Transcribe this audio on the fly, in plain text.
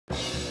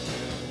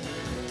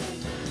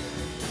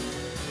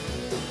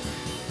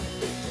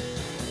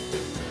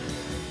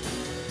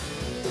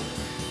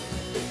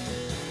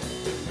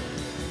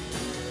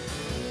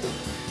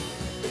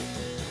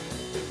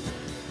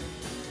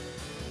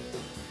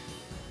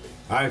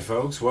Hi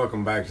folks,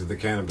 welcome back to the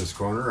Cannabis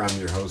Corner. I'm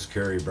your host,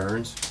 Kerry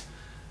Burns.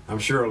 I'm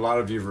sure a lot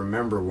of you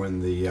remember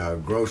when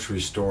the grocery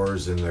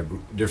stores and the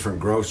different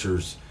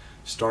grocers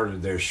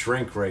started their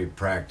shrink ray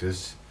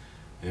practice,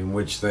 in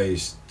which they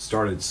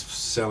started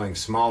selling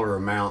smaller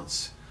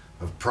amounts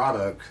of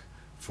product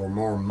for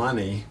more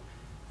money.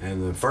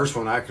 And the first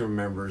one I can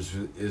remember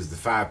is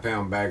the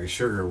 5-pound bag of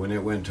sugar, when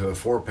it went to a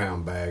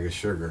 4-pound bag of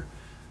sugar.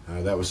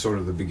 That was sort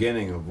of the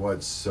beginning of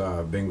what's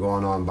been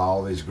going on by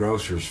all these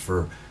grocers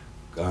for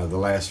the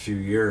last few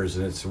years,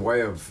 and it's a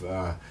way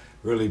of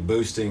really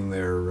boosting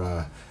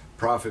their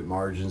profit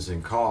margins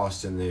and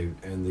cost, and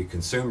the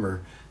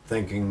consumer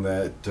thinking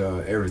that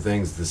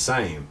everything's the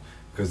same,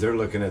 because they're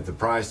looking at the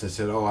price and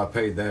said, oh, I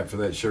paid that for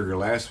that sugar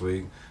last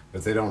week,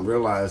 but they don't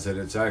realize that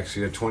it's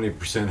actually a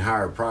 20%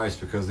 higher price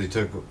because they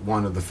took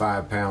one of the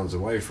 5 pounds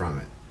away from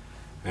it.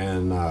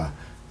 And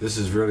this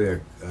is really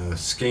a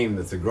scheme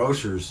that the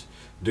grocers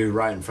do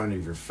right in front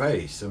of your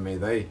face. I mean,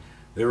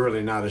 they're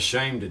really not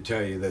ashamed to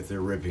tell you that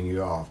they're ripping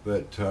you off.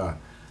 But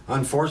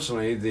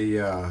unfortunately,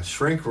 the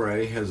shrink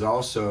ray has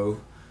also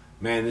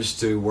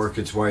managed to work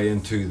its way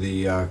into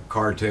the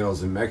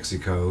cartels in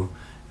Mexico,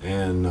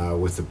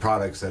 and with the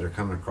products that are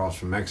coming across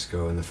from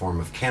Mexico in the form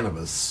of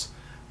cannabis.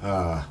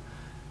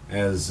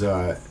 As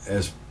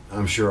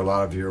I'm sure a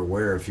lot of you are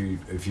aware, if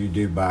you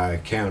do buy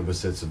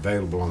cannabis that's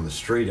available on the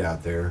street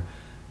out there,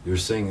 you're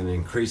seeing an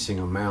increasing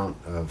amount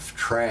of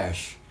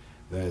trash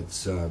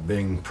that's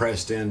being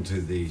pressed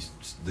into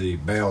the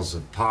bales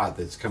of pot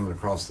that's coming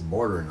across the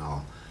border and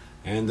all.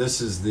 And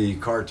this is the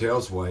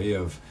cartel's way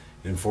of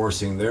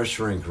enforcing their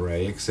shrink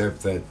ray,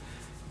 except that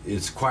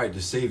it's quite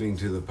deceiving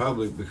to the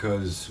public,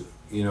 because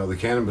you know the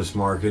cannabis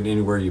market,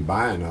 anywhere you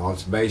buy it all,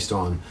 it's based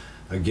on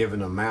a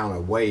given amount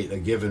of weight, a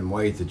given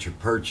weight that you're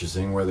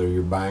purchasing, whether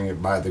you're buying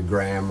it by the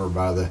gram or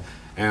by the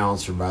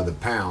ounce or by the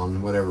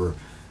pound,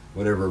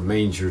 whatever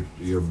means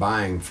you're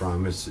buying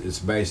from, it's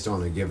based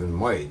on a given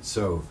weight.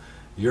 So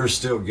you're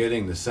still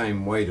getting the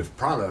same weight of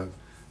product,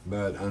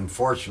 but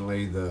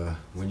unfortunately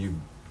when you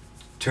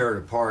tear it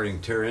apart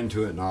and tear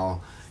into it and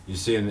all, you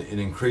see an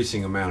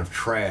increasing amount of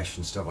trash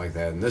and stuff like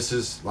that. And this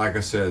is, like I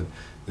said,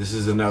 this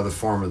is another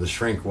form of the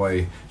shrink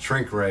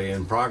ray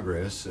in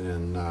progress,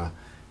 and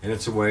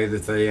it's a way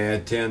that they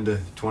add 10 to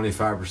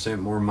 25%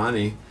 more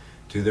money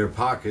to their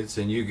pockets,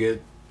 and you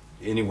get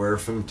anywhere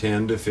from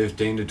 10 to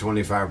 15 to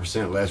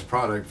 25% less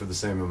product for the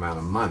same amount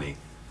of money.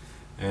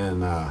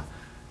 And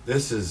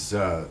this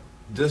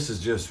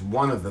is just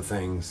one of the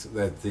things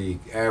that the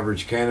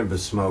average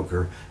cannabis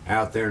smoker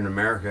out there in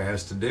America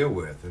has to deal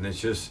with, and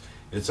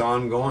it's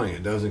ongoing.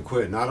 It doesn't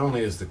quit. Not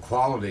only is the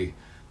quality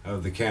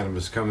of the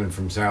cannabis coming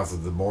from south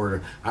of the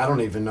border, I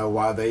don't even know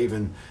why they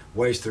even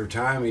waste their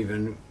time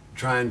even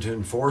trying to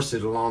enforce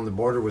it along the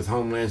border with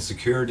Homeland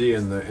Security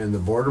and the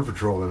Border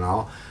Patrol and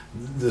all.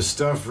 The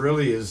stuff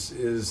really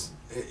it's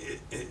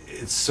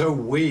so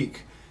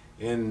weak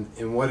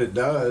in what it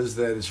does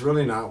that it's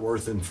really not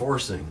worth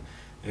enforcing.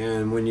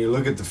 And when you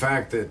look at the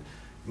fact that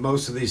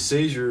most of these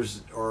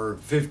seizures are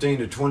 15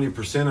 to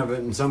 20% of it,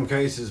 in some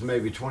cases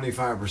maybe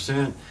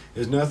 25%,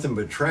 is nothing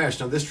but trash.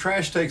 Now this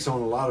trash takes on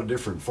a lot of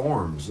different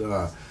forms.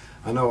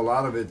 I know a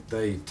lot of it,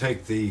 they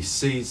take the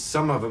seeds,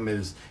 some of them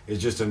is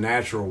just a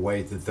natural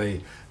weight that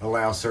they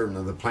allow certain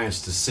of the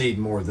plants to seed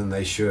more than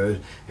they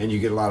should, and you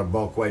get a lot of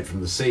bulk weight from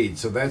the seed.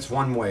 So that's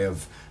one way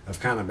of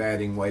kind of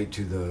adding weight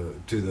to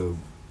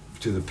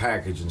the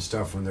package and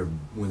stuff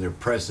when they're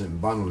pressing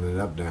and bundling it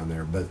up down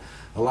there. But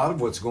a lot of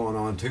what's going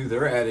on too,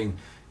 they're adding,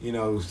 you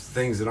know,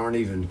 things that aren't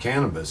even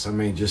cannabis. I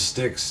mean, just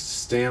sticks,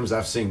 stems.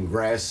 I've seen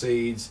grass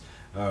seeds.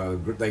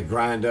 They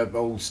grind up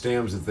old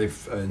stems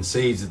and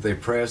seeds that they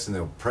press, and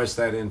they'll press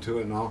that into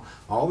it and all.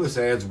 All this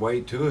adds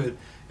weight to it,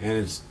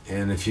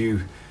 and if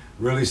you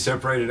really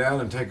separate it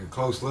out and take a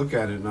close look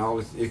at it and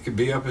all, it could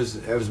be up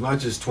as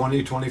much as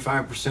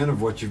 20-25%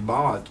 of what you've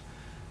bought,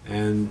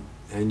 and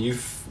you're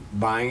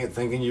buying it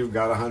thinking you've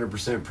got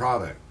 100%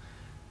 product.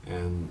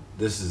 And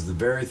this is the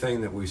very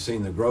thing that we've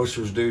seen the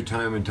grocers do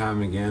time and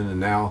time again. And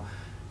now,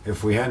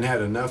 if we hadn't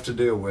had enough to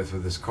deal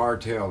with this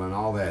cartel and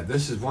all that,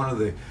 this is one of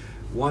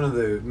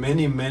the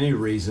many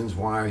reasons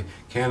why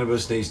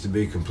cannabis needs to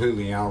be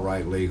completely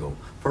outright legal.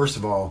 First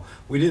of all,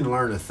 we didn't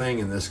learn a thing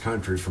in this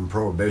country from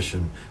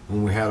Prohibition,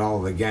 when we had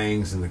all the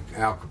gangs and the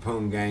Al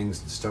Capone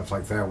gangs and stuff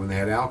like that, when they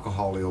had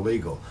alcohol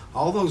illegal.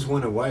 All those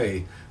went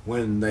away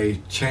when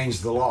they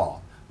changed the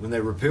law. When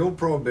they repealed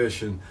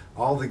Prohibition,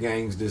 all the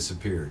gangs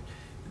disappeared.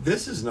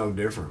 This is no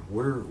different.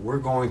 We're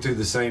going through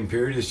the same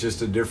period. It's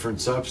just a different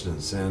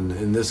substance. And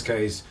in this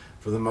case,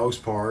 for the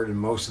most part, and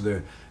most of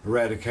the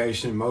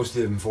eradication, most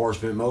of the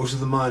enforcement, most of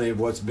the money of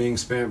what's being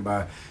spent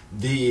by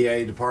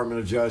DEA,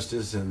 Department of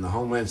Justice, and the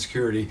Homeland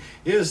Security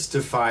is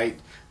to fight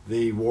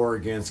the war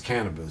against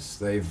cannabis.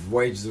 They've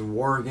waged the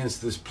war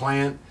against this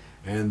plant,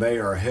 and they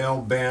are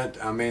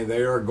hell-bent. I mean,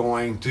 they are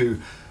going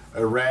to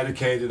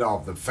eradicate it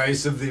off the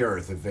face of the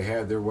earth if they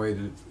had their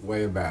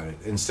way about it,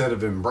 instead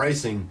of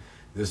embracing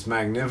this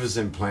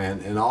magnificent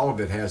plant and all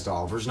of it has to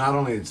offer. Not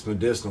only its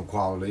medicinal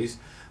qualities,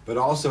 but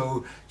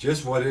also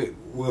just what it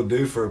will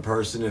do for a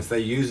person if they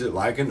use it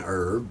like an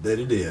herb that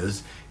it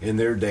is in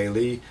their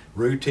daily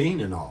routine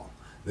and all.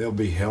 They'll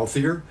be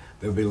healthier,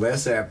 they'll be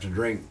less apt to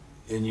drink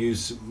and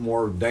use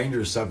more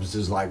dangerous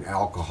substances like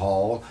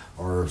alcohol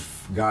or,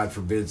 God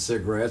forbid,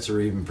 cigarettes or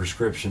even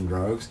prescription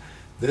drugs.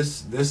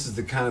 This is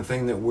the kind of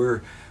thing that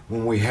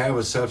when we have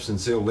a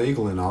substance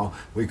illegal and all,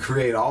 we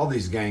create all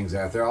these gangs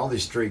out there, all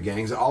these street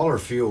gangs, all are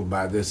fueled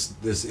by this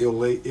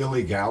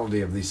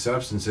illegality of these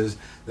substances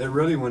that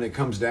really, when it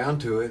comes down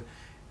to it,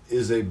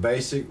 is a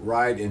basic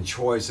right and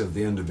choice of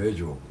the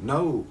individual.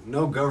 No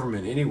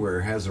government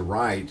anywhere has a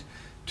right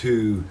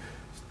to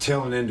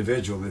tell an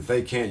individual that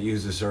they can't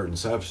use a certain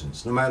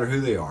substance, no matter who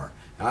they are.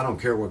 I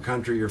don't care what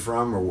country you're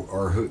from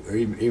or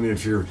even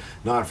if you're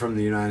not from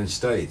the United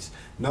States.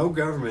 No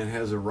government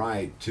has a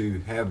right to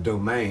have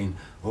domain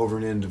over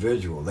an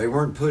individual. They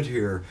weren't put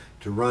here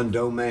to run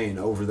domain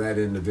over that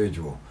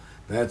individual.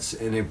 And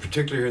in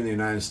particular here in the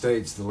United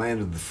States, the land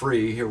of the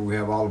free, here we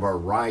have all of our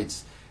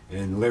rights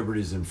and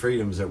liberties and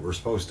freedoms that we're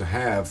supposed to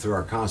have through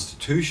our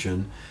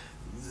Constitution.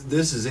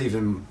 This is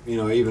even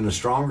a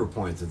stronger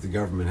point that the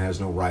government has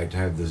no right to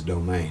have this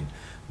domain.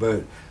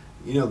 But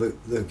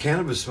the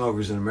cannabis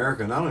smokers in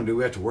America, not only do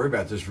we have to worry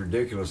about this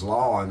ridiculous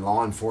law and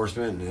law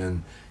enforcement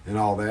and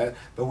all that,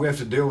 but we have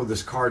to deal with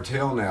this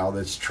cartel now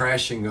that's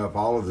trashing up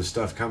all of the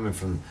stuff coming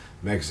from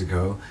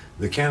Mexico.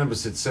 The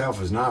cannabis itself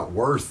is not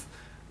worth,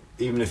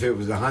 even if it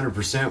was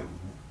 100%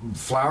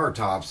 flower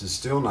tops, is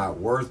still not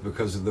worth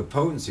because of the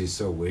potency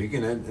so weak.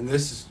 And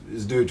this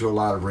is due to a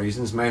lot of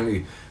reasons,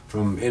 mainly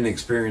from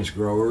inexperienced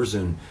growers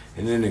and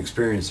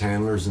inexperienced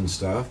handlers and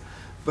stuff.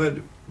 But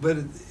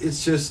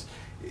it's just...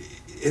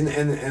 And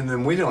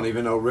then we don't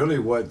even know really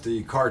what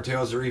the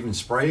cartels are even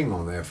spraying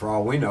on that. For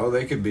all we know,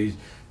 they could be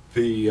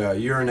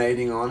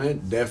urinating on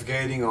it,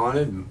 defecating on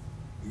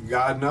it.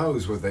 God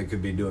knows what they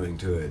could be doing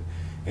to it.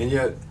 And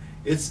yet,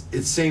 it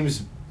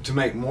seems to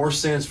make more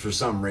sense for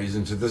some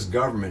reason to this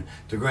government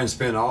to go and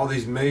spend all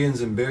these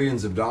millions and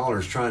billions of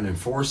dollars trying to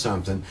enforce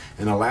something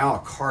and allow a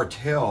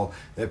cartel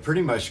that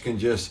pretty much can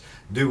just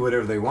do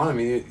whatever they want. I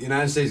mean, the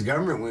United States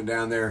government went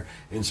down there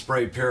and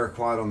sprayed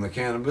paraquat on the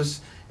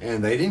cannabis,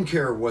 and they didn't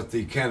care what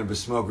the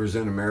cannabis smokers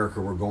in America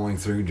were going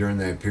through during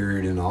that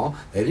period and all.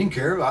 They didn't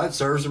care. It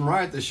serves them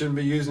right. They shouldn't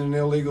be using an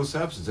illegal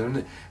substance.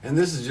 And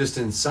this is just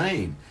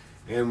insane.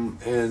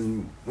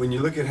 And when you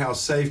look at how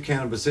safe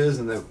cannabis is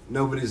and that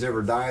nobody's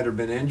ever died or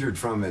been injured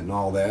from it and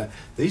all that,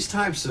 these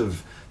types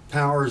of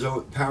powers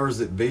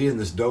that be in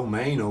this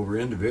domain over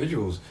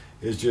individuals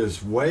is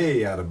just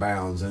way out of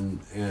bounds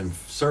and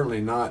certainly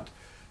not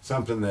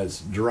something that's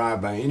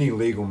derived by any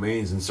legal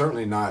means and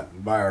certainly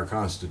not by our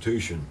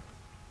Constitution.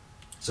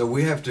 So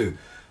we have to,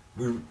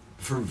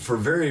 for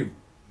very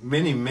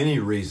many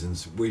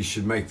reasons, we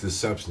should make this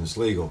substance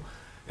legal.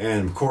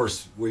 And of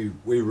course, we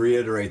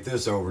reiterate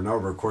this over and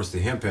over. Of course, the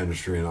hemp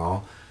industry and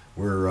all,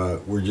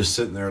 we're just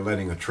sitting there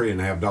letting a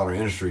 $3.5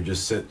 industry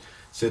just sit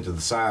to the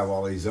side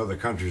while these other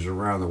countries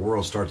around the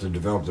world start to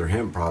develop their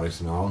hemp products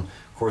and all. And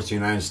of course, the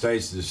United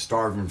States is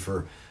starving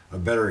for a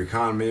better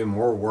economy and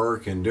more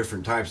work and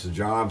different types of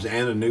jobs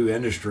and a new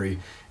industry.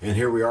 And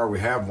here we are, we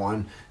have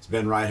one. It's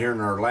been right here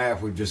in our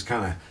lap. We've just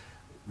kind of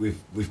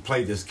We've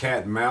played this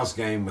cat and mouse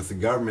game with the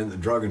government, the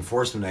Drug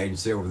Enforcement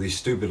Agency, over these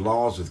stupid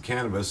laws with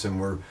cannabis, and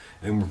we're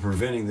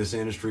preventing this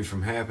industry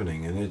from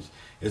happening. And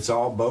it's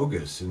all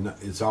bogus, and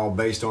it's all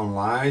based on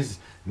lies.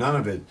 None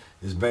of it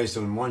is based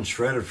on one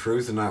shred of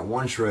truth and not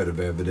one shred of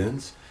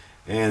evidence.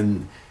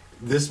 And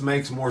this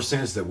makes more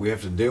sense that we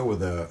have to deal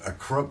with a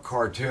corrupt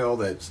cartel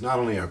that's not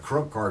only a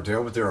corrupt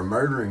cartel, but they're a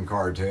murdering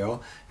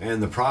cartel,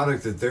 and the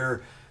product that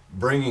they're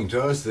bringing to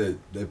us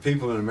that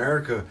people in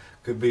America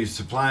could be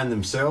supplying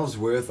themselves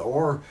with,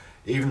 or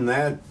even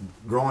that,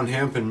 growing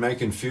hemp and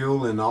making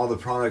fuel and all the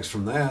products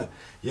from that.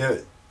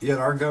 Yet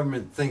our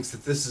government thinks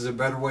that this is a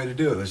better way to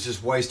do it. Let's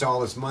just waste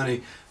all this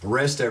money,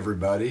 arrest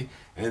everybody,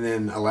 and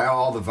then allow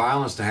all the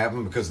violence to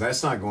happen, because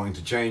that's not going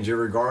to change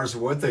regardless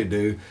of what they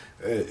do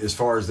as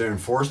far as their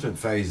enforcement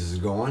phase is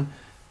going.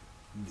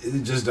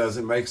 It just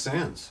doesn't make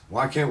sense.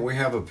 Why can't we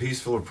have a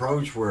peaceful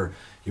approach where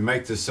you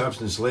make this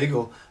substance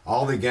legal,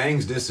 all the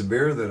gangs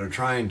disappear that are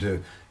trying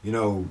to,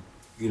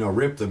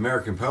 rip the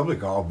American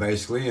public off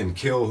basically and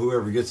kill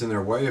whoever gets in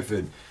their way if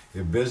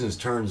business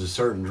turns a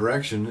certain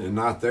direction and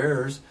not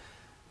theirs?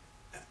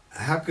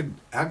 How can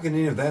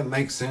any of that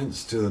make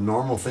sense to a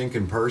normal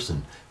thinking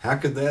person? How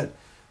could that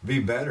be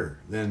better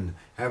than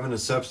having a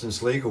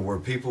substance legal where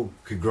people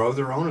could grow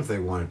their own if they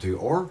wanted to,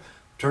 or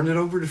turn it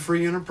over to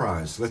free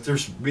enterprise? Let there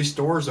be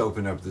stores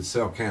open up that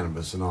sell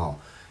cannabis and all.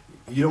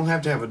 You don't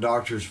have to have a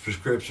doctor's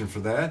prescription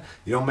for that.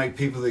 You don't make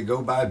people that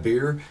go buy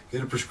beer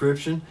get a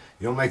prescription.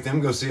 You don't make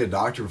them go see a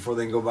doctor before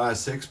they can go buy a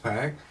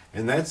six-pack.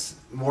 And that's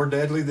more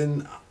deadly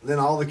than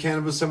all the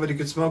cannabis somebody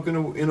could smoke in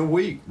a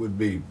week would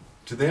be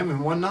to them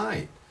in one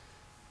night.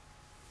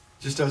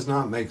 Just does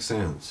not make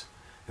sense.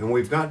 And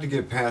we've got to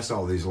get past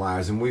all these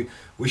lies. And we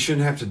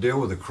shouldn't have to deal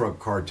with a corrupt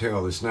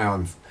cartel that's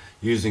now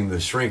using the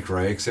shrink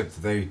ray,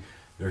 except that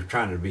they're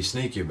trying to be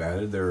sneaky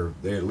about it.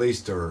 They at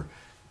least are,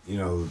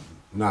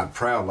 not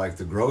proud like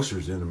the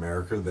grocers in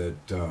America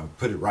that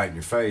put it right in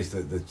your face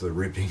that they're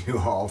ripping you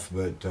off,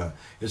 but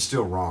it's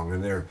still wrong,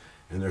 and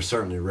they're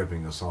certainly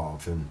ripping us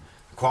off, and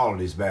the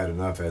quality's bad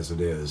enough as it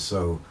is.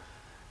 So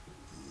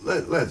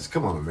let's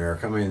come on,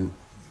 America. I mean,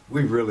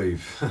 we really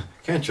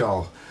can't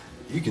y'all.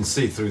 You can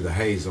see through the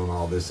haze on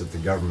all this that the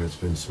government's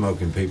been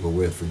smoking people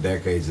with for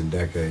decades and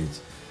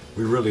decades.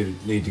 We really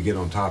need to get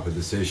on top of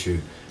this issue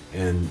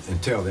and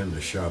tell them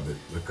to shove it,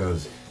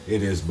 because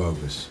it is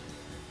bogus.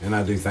 And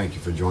I do thank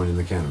you for joining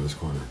the Cannabis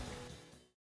Corner.